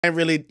ain't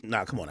really,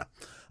 nah, come on now.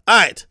 All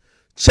right,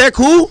 check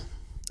who?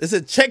 It's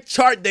a check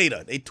chart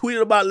data. They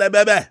tweeted about Le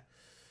Bébé.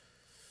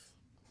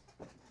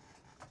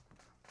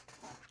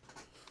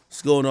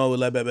 What's going on with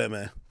Le Bébé,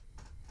 man?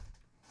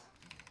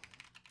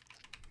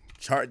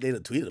 Chart data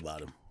tweeted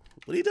about him.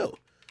 What did he do?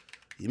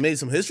 He made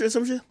some history or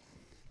some shit?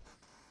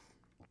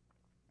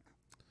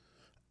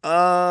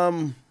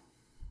 Damn,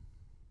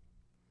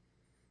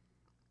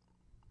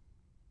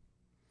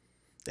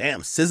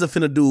 SZA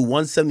finna do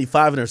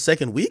 175 in her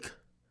second week?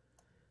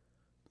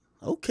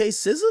 Okay,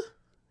 SZA.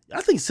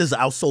 I think SZA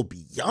outsold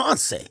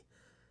Beyonce.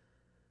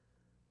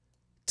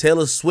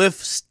 Taylor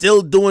Swift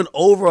still doing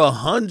over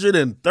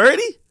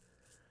 130?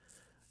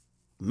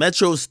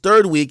 Metro's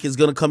third week is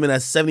going to come in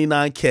at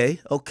 79K.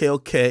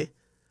 Okay.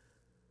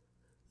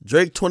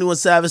 Drake, 21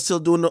 Savage still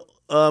doing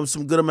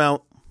some good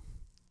amount.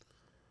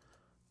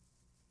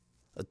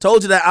 I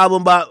told you that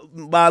album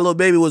by Lil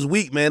Baby was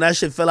weak, man. That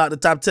shit fell out the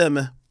top 10,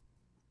 man.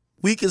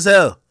 Weak as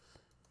hell.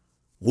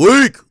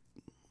 Weak.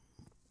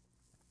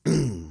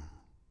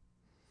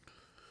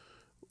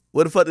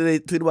 What the fuck did they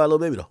tweet about Lil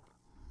Baby, though?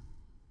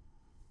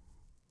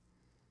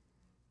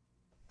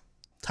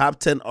 Top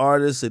 10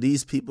 artists of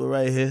these people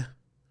right here.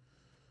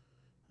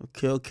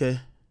 Okay.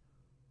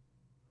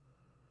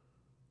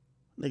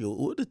 Nigga,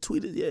 what the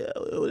tweet is? Yeah,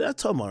 what I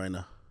talking about right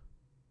now?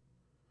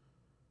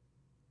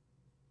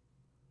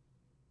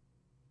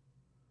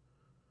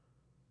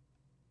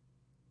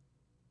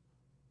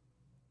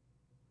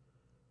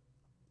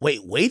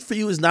 Wait for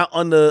You is not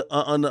on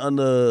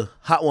the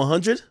Hot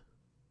 100.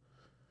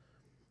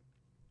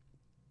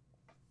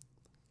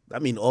 I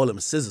mean, all them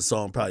SZA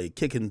songs probably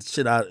kicking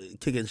shit out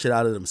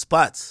of them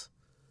spots.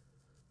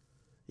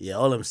 Yeah,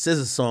 all them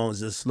SZA songs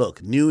just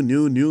look new.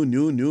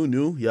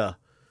 Yeah.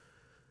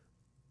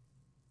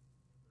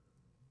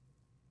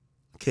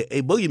 Okay,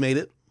 A Boogie made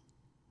it.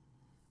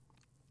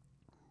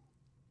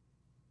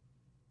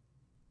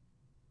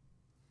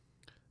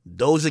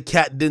 Doja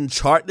Cat didn't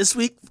chart this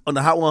week on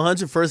the Hot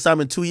 100, first time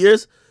in 2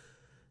 years.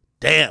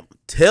 Damn,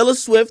 Taylor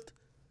Swift.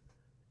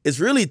 It's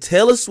really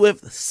Taylor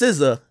Swift,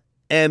 SZA,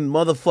 and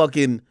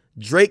motherfucking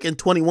Drake and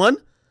 21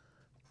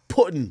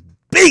 putting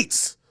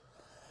beats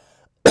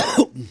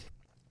on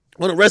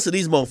the rest of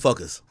these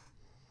motherfuckers.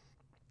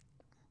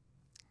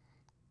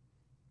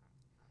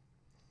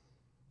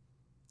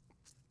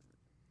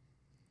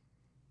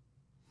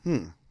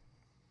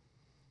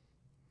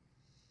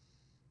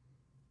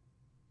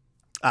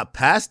 I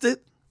passed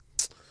it.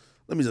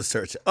 Let me just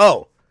search it.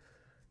 Oh,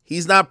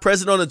 he's not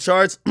present on the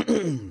charts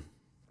for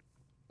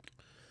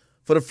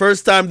the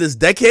first time this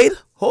decade?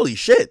 Holy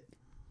shit.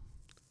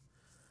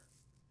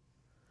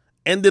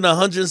 Ending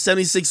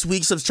 176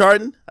 weeks of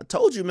charting? I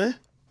told you, man.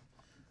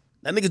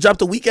 That nigga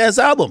dropped a weak-ass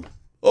album.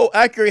 Oh,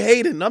 accurate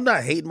hating. I'm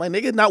not hating, my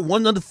nigga. Not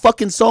one of the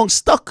fucking songs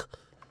stuck.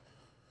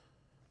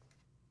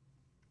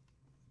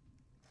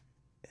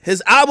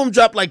 His album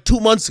dropped like 2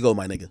 months ago,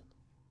 my nigga.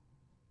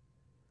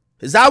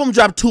 His album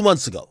dropped 2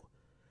 months ago.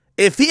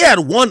 If he had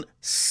one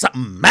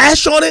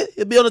smash on it,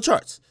 it'd be on the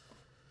charts.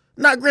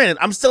 Not granted,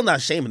 I'm still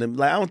not shaming him.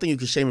 Like, I don't think you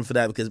can shame him for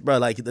that because, bro,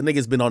 like, the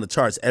nigga's been on the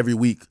charts every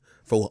week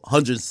for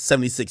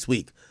 176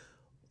 weeks.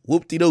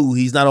 Whoop-de-doo,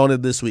 he's not on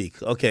it this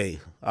week. Okay,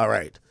 all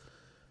right.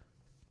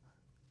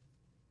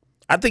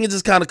 I think it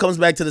just kind of comes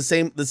back to the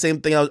same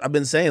thing I've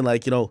been saying.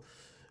 Like, you know,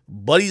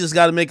 Buddy just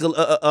got to make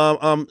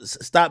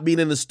stop being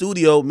in the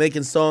studio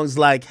making songs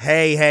like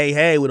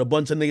Hey with a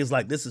bunch of niggas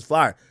like this is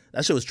fire.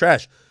 That shit was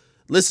trash.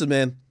 Listen,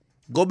 man,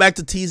 go back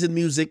to teasing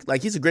music.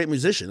 Like, he's a great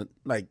musician.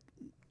 Like,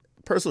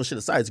 personal shit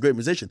aside, he's a great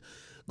musician.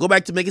 Go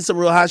back to making some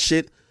real hot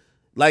shit.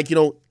 Like, you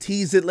know,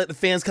 tease it, let the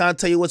fans kind of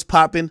tell you what's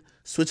popping.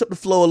 Switch up the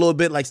flow a little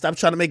bit. Like, stop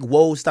trying to make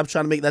whoa, stop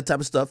trying to make that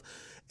type of stuff.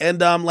 And,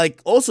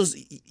 like, also,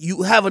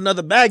 you have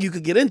another bag you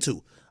could get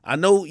into. I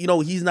know, you know,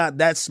 he's not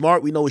that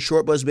smart. We know it's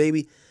Short Bus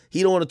Baby.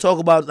 He don't want to talk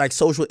about, like,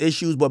 social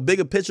issues, but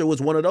Bigger Picture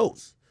was one of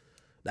those.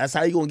 That's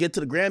how you going to get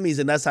to the Grammys,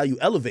 and that's how you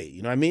elevate.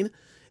 You know what I mean?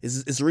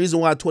 It's the reason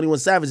why 21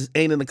 Savage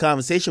ain't in the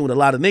conversation with a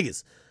lot of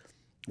niggas.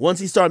 Once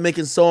he started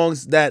making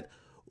songs that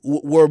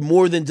were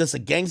more than just a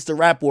gangster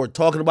rap or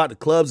talking about the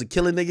clubs and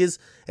killing niggas,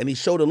 and he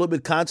showed a little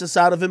bit conscious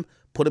side of him,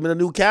 put him in a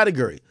new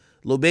category.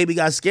 Lil Baby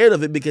got scared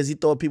of it because he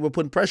thought people were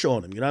putting pressure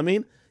on him. You know what I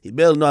mean? He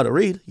barely know how to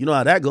read. You know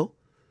how that go.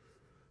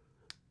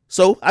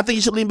 So I think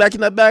you should lean back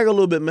in that bag a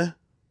little bit, man.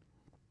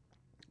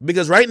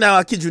 Because right now,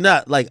 I kid you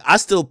not, like, I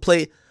still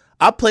play,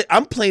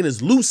 I'm playing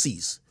as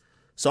Lucy's.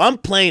 So I'm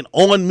playing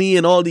On Me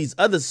and all these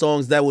other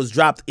songs that was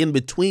dropped in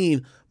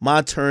between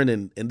my turn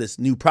and this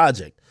new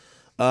project.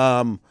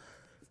 You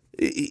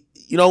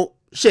know,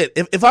 shit,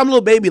 if I'm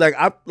Lil Baby, like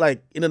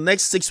in the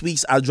next 6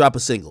 weeks, I'll drop a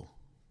single.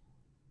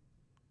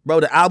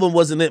 Bro, the album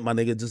wasn't it, my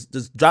nigga.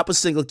 Just drop a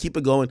single, keep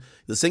it going.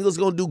 The single's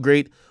gonna do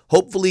great.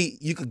 Hopefully,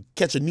 you could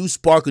catch a new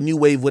spark, a new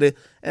wave with it,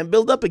 and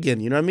build up again,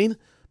 you know what I mean?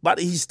 But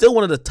he's still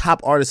one of the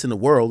top artists in the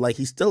world. Like,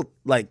 he's still,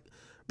 like,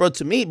 bro,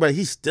 to me, bro,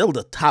 he's still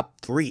the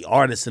top 3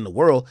 artists in the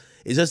world.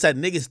 It's just that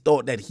niggas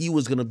thought that he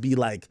was gonna be,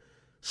 like,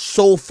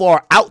 so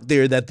far out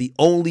there that the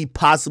only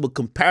possible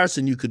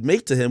comparison you could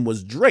make to him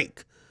was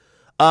Drake.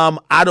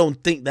 I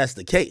don't think that's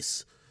the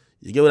case.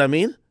 You get what I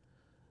mean?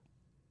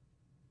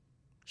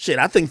 Shit,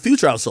 I think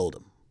Future outsold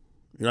him.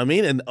 You know what I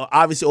mean? And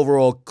obviously,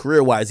 overall,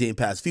 career-wise, he ain't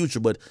past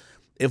Future. But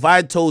if I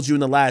had told you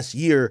in the last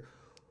year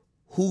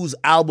whose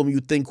album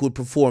you think would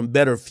perform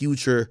better,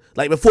 Future,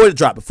 like before it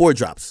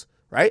drops,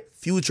 right?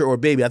 Future or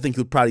Baby, I think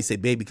you would probably say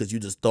Baby because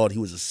you just thought he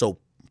was just so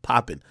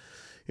popping.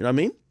 You know what I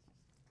mean?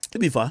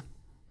 It'd be fine.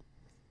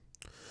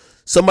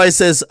 Somebody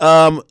says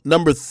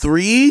number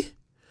 3.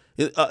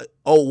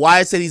 Why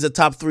I said he's a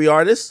top 3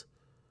 artist?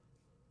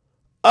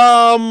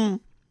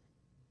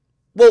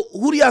 Well,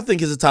 who do y'all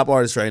think is a top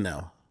artist right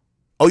now?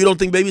 Oh, you don't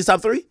think Baby's top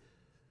 3?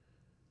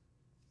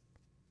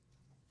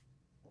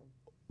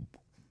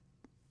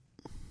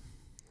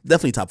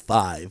 Definitely top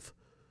 5.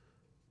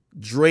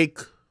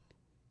 Drake,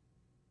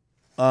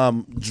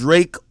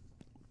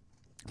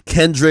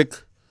 Kendrick,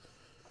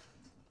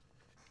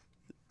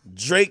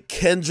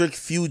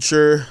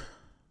 Future,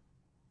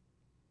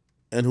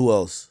 and who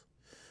else?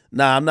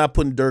 Nah, I'm not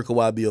putting Dirk or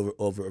YB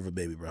over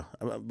Baby, bro.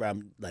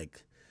 I'm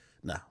like,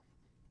 nah.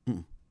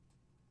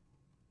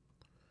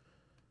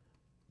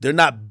 They're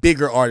not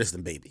bigger artists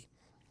than Baby.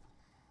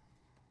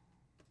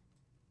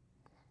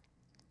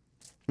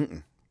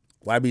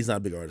 YB's not a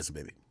bigger artist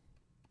than Baby.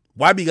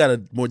 YB got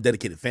a more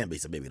dedicated fan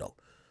base than Baby, though.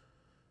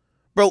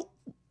 Bro,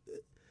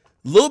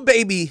 Lil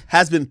Baby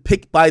has been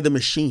picked by the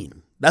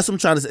machine. That's what I'm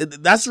trying to say.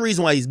 That's the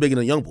reason why he's bigger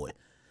than YoungBoy.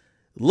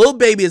 Lil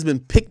Baby has been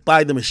picked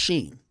by the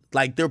machine.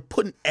 Like, they're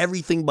putting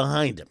everything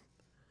behind him.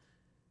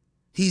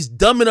 He's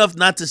dumb enough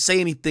not to say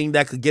anything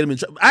that could get him in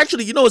trouble.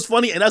 Actually, you know what's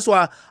funny? And that's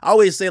why I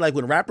always say, like,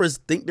 when rappers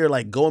think they're,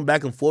 like, going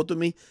back and forth with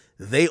me,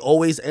 they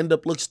always end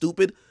up look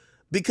stupid.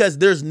 Because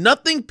there's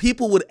nothing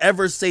people would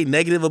ever say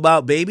negative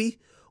about Baby.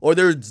 Or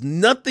there's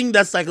nothing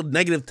that's, like, a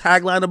negative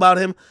tagline about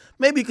him.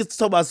 Maybe you could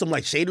talk about some,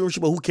 like, shady room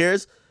shit, but who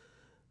cares?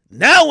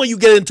 Now when you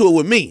get into it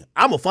with me,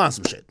 I'm going to find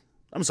some shit.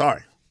 I'm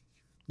sorry.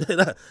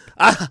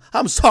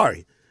 I'm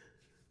sorry.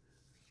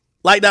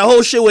 Like, that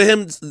whole shit with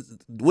him,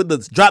 with the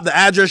drop the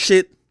address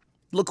shit,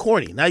 look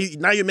corny. Now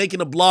you're making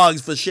the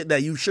blogs for shit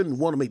that you shouldn't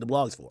want to make the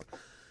blogs for.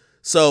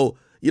 So,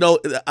 you know,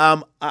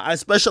 I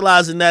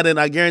specialize in that, and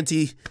I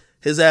guarantee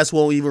his ass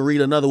won't even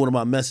read another one of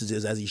my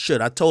messages, as he should.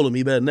 I told him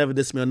he better never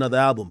diss me on another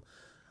album.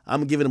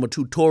 I'm giving him a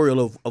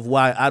tutorial of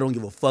why I don't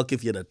give a fuck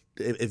if you're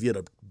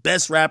the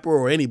best rapper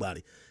or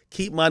anybody.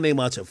 Keep my name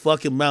out your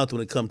fucking mouth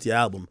when it comes to your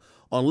album,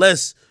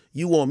 unless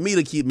you want me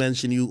to keep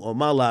mentioning you on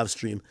my live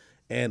stream,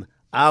 and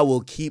I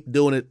will keep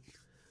doing it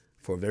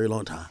for a very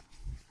long time.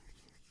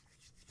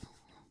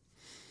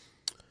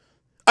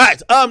 All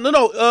right,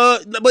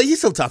 but he's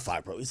still top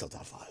 5, bro. He's still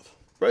top 5.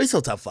 Bro, he's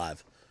still top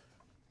 5.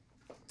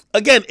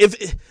 Again,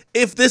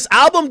 if this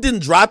album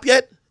didn't drop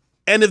yet,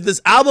 and if this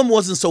album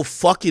wasn't so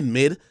fucking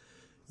mid,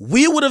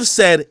 we would have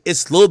said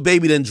it's Lil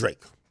Baby than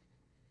Drake.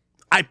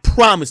 I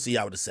promise you,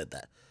 I would have said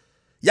that.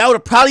 Y'all would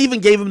have probably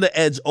even gave him the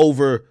edge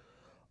over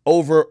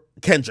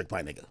Kendrick,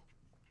 my nigga.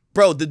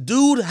 Bro, the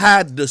dude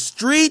had the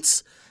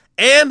streets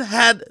and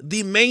had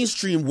the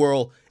mainstream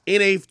world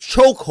in a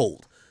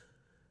chokehold.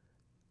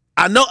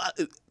 I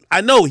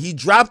know he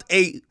dropped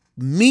a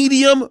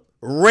medium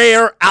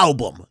rare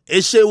album.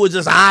 His shit was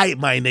just aight,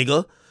 my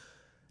nigga.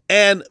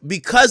 And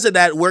because of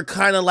that, we're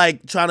kind of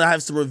like trying to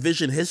have some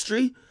revisionist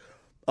history,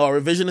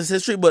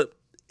 but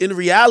in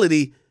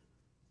reality,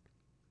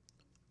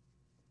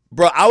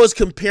 bro, I was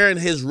comparing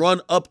his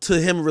run up to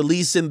him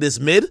releasing this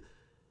mid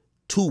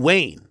to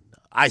Wayne.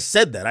 I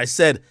said that. I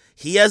said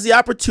he has the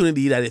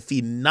opportunity that if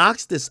he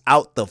knocks this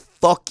out the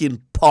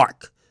fucking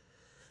park,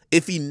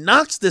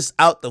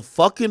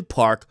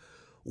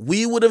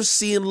 we would have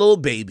seen Lil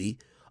Baby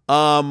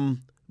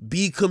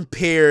be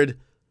compared.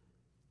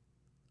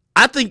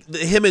 I think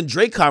him and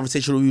Drake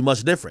conversation would be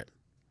much different.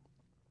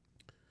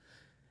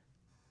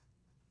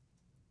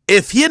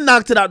 If he had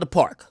knocked it out the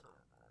park,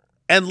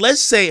 and let's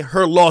say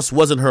Her Loss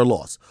wasn't Her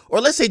Loss,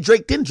 or let's say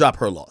Drake didn't drop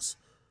Her Loss.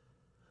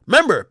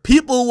 Remember,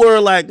 people were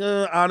like,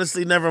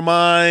 honestly, never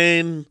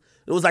mind.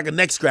 It was like a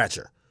neck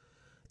scratcher.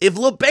 If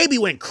Lil Baby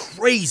went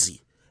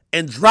crazy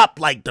and dropped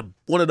like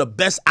one of the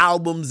best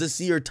albums this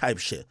year type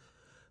shit,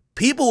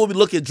 people would be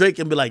looking at Drake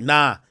and be like,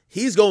 nah,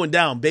 he's going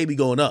down, Baby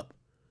going up.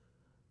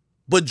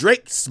 But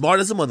Drake, smart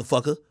as a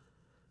motherfucker,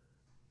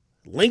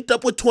 linked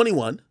up with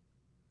 21,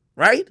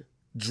 right?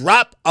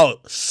 Dropped a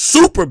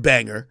super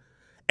banger,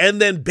 and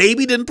then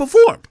Baby didn't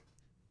perform.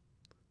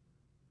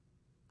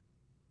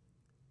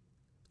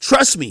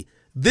 Trust me,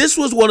 this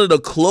was one of the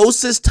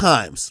closest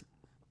times.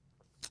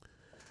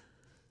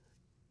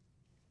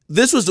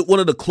 This was one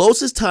of the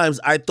closest times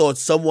I thought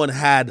someone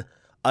had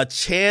a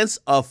chance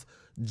of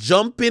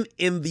jumping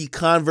in the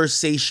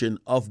conversation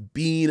of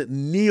being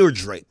near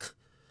Drake.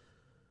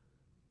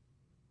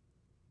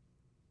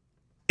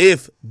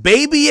 If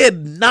Baby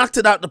had knocked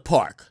it out the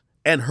park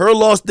and Her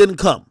Loss didn't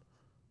come,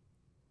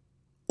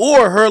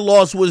 or Her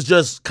Loss was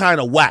just kind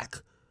of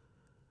whack,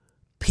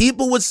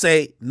 people would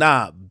say,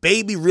 nah,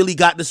 Baby really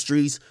got the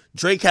streets.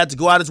 Drake had to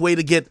go out his way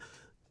to get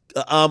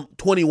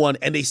 21,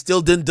 and they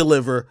still didn't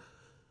deliver.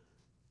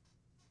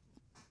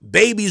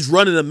 Baby's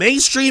running the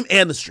mainstream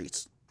and the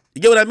streets.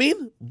 You get what I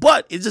mean?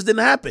 But it just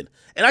didn't happen.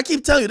 And I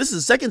keep telling you, this is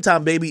the second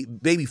time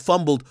Baby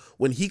fumbled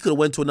when he could have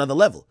went to another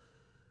level.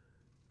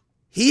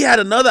 He had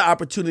another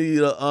opportunity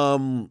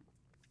to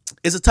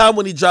it's a time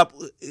when he dropped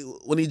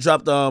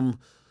the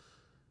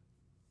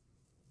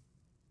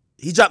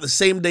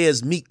same day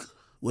as Meek,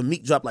 when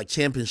Meek dropped like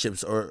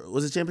Championships, or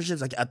was it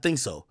Championships? I think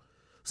so.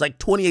 It's like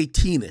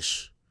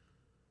 2018-ish.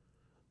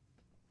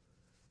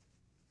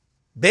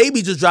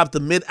 Baby just dropped the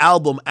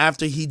mid-album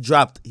after he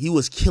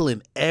was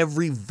killing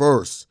every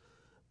verse.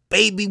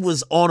 Baby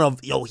was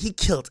he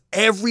killed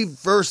every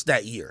verse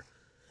that year.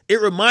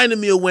 It reminded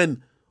me of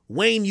when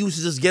Wayne used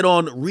to just get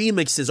on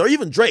remixes, or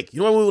even Drake. You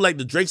know when we were like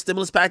the Drake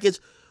stimulus package?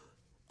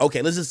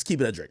 Okay, let's just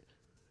keep it at Drake.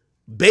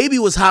 Baby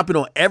was hopping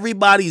on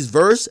everybody's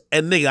verse,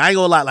 and nigga, I ain't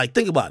gonna lie, like,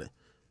 think about it.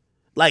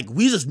 Like,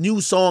 we just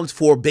knew songs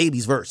for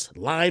Baby's verse,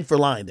 line for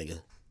line, nigga.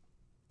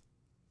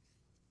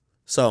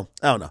 So,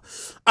 I don't know.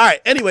 All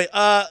right, anyway,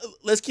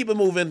 let's keep it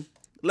moving.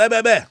 Le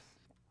Bébé.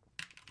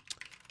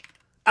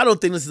 I don't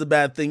think this is a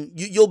bad thing.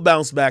 You'll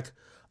bounce back.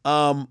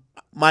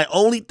 My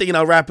only thing, and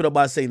I'll wrap it up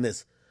by saying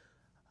this.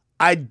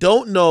 I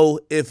don't know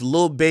if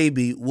Lil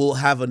Baby will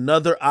have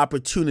another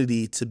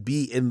opportunity to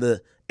be in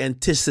the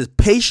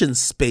anticipation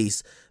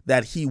space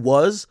that he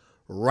was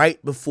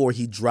right before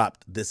he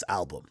dropped this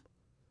album.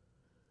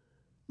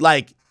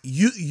 Like,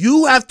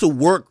 you have to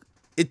work.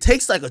 It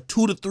takes like a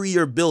 2 to 3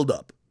 year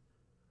buildup,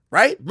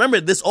 right?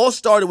 Remember, this all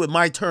started with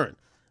My Turn,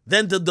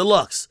 then the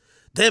Deluxe,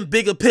 then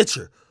Bigger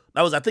Picture.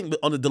 That was, I think,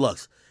 on the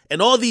Deluxe.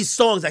 And all these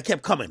songs that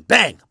kept coming.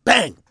 Bang,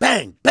 bang,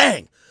 bang,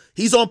 bang.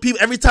 He's on people.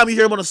 Every time you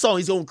hear him on a song,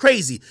 he's going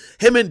crazy.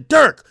 Him and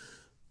Dirk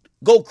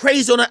go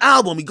crazy on an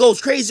album. He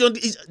goes crazy on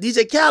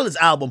DJ Khaled's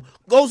album.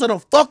 Goes on a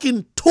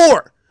fucking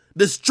tour.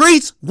 The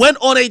Streets went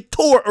on a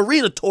tour,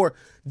 arena tour,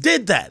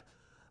 did that.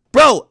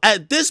 Bro,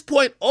 at this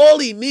point, all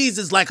he needs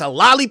is like a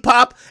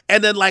lollipop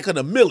and then like a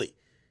milli.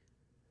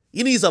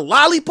 He needs a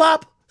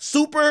lollipop,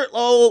 super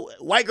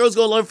white girls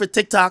gonna learn for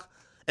TikTok.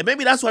 And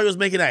maybe that's why he was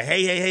making that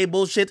hey, hey, hey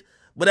bullshit.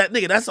 But that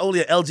nigga, that's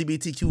only an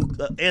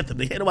LGBTQ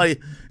anthem. Ain't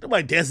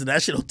nobody dancing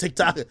that shit on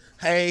TikTok.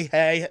 Hey,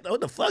 hey,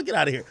 what the fuck? Get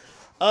out of here.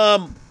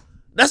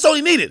 That's all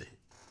he needed.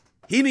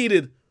 He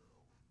needed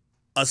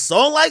a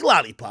song like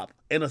Lollipop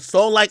and a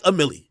song like a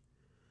milli.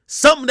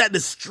 Something that the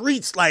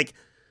streets like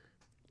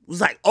was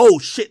like, oh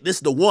shit, this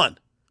is the one.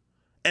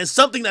 And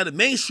something that the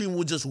mainstream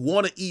would just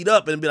want to eat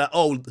up and be like,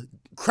 oh,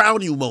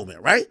 crown you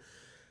moment, right?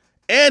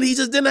 And he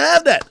just didn't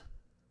have that.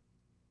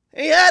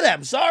 He had that,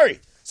 I'm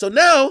sorry. So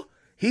now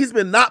he's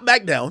been knocked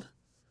back down.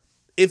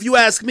 If you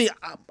ask me,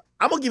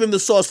 I'm going to give him the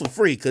sauce for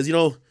free because, you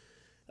know,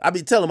 I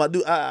be telling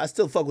him I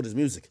still fuck with his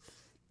music.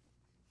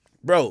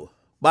 Bro,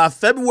 by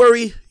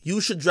February,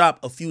 you should drop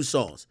a few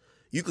songs.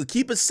 You could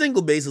keep a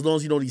single base as long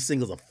as you know these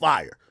singles are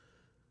fire.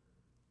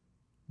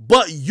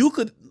 But you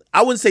could,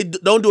 I wouldn't say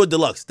don't do a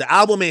deluxe. The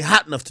album ain't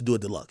hot enough to do a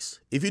deluxe.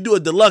 If you do a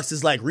deluxe,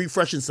 it's like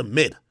refreshing some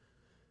mid.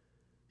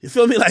 You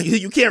feel me? Like,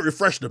 you can't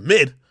refresh the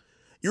mid.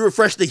 You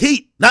refresh the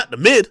heat, not the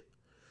mid.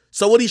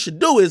 So what he should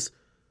do is,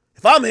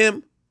 if I'm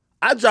him,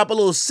 I drop a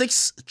little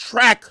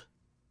 6-track,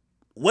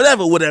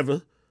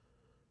 whatever,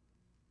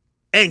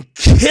 and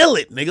kill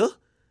it, nigga.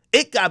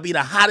 It gotta be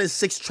the hottest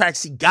 6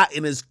 tracks he got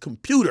in his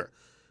computer,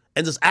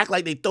 and just act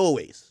like they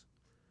throwaways.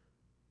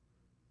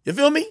 You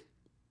feel me?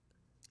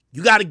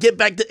 You gotta get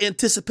back to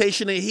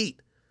anticipation and heat.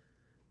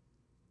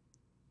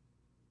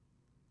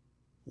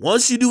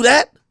 Once you do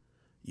that,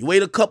 you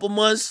wait a couple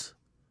months.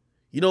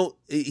 You know,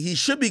 he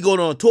should be going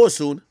on tour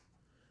soon.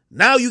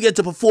 Now you get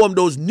to perform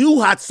those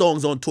new hot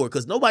songs on tour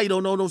because nobody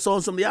don't know those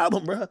songs from the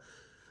album, bro.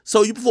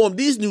 So you perform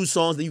these new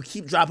songs, then you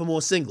keep dropping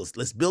more singles.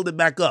 Let's build it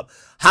back up.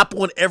 Hop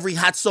on every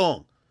hot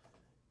song.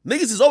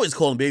 Niggas is always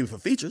calling Baby for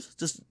features.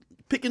 Just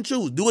pick and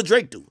choose. Do what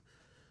Drake do.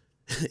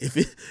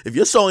 If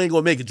your song ain't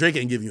gonna make it, Drake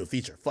ain't giving you a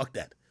feature. Fuck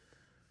that.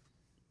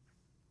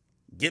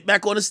 Get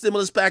back on the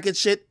stimulus package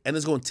shit, and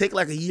it's gonna take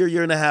like a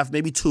year and a half,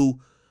 maybe 2.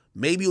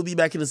 Maybe you'll be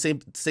back in the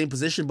same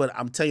position, but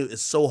I'm telling you,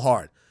 it's so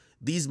hard.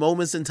 These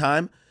moments in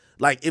time,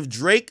 like if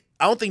Drake,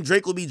 I don't think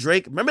Drake will be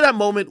Drake. Remember that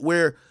moment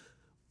where,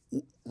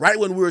 right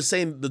when we were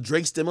saying the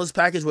Drake stimulus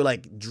package, where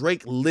like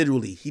Drake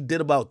literally, he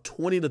did about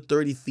 20 to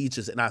 30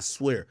 features, and I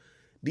swear,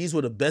 these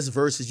were the best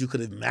verses you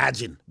could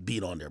imagine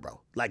being on there,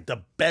 bro. Like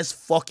the best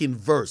fucking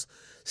verse.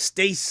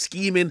 Stay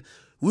scheming.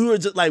 We were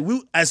just like,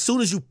 as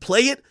soon as you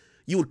play it,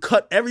 you would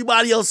cut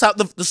everybody else out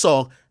the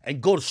song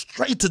and go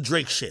straight to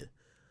Drake shit.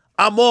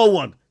 I'm on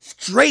one.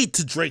 Straight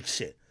to Drake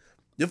shit.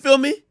 You feel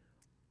me?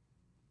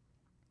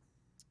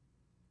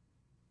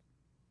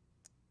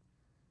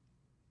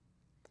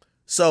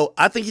 So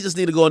I think he just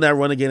need to go on that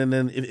run again, and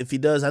then if he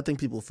does, I think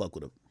people will fuck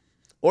with him,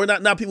 or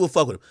not people will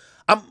fuck with him.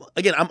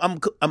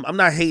 I'm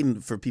not hating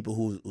for people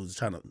who's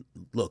trying to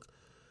look.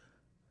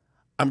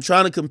 I'm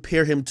trying to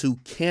compare him to,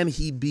 can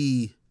he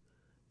be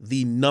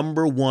the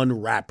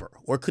 #1 rapper,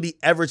 or could he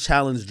ever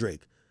challenge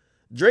Drake?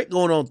 Drake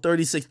going on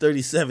 36,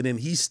 37, and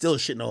he's still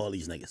shitting on all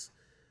these niggas.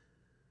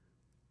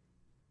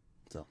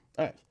 So,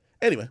 all right.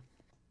 Anyway.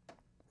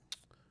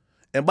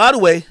 And by the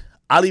way,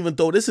 I'll even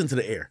throw this into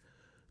the air.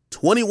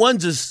 21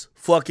 just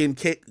fucking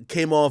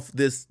came off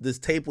this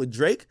tape with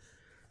Drake.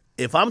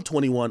 If I'm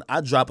 21,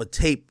 I drop a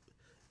tape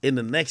in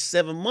the next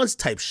 7 months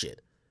type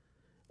shit.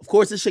 Of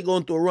course, this shit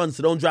going through a run,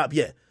 so don't drop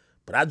yet.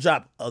 But I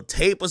drop a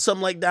tape or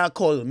something like that, I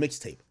call it a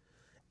mixtape.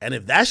 And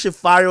if that shit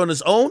fire on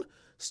its own,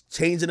 it's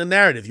changing the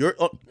narrative.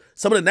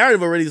 Some of the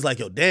narrative already is like,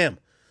 yo, damn,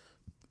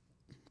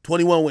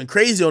 21 went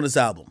crazy on this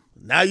album.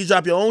 Now you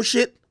drop your own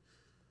shit.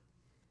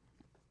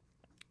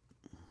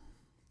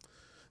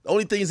 The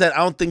only thing is that I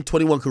don't think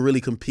 21 could really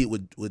compete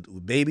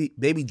with Baby.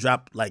 Baby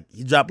dropped like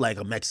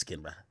a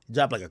Mexican, bro. He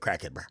dropped like a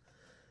crackhead, bro.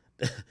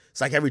 It's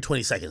like every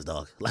 20 seconds,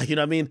 dog. Like, you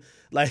know what I mean?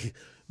 Like,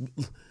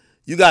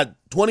 you got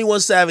 21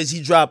 Savage,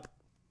 he dropped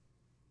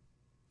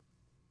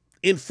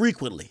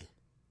infrequently.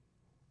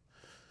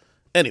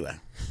 Anyway.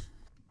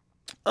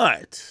 All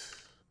right.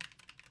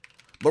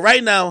 But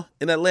right now,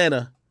 in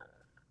Atlanta,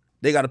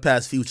 they got to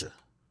pass Future.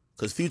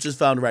 Because Future's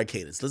found the right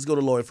cadence. Let's go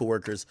to Lawyer for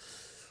Workers.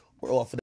 We're off.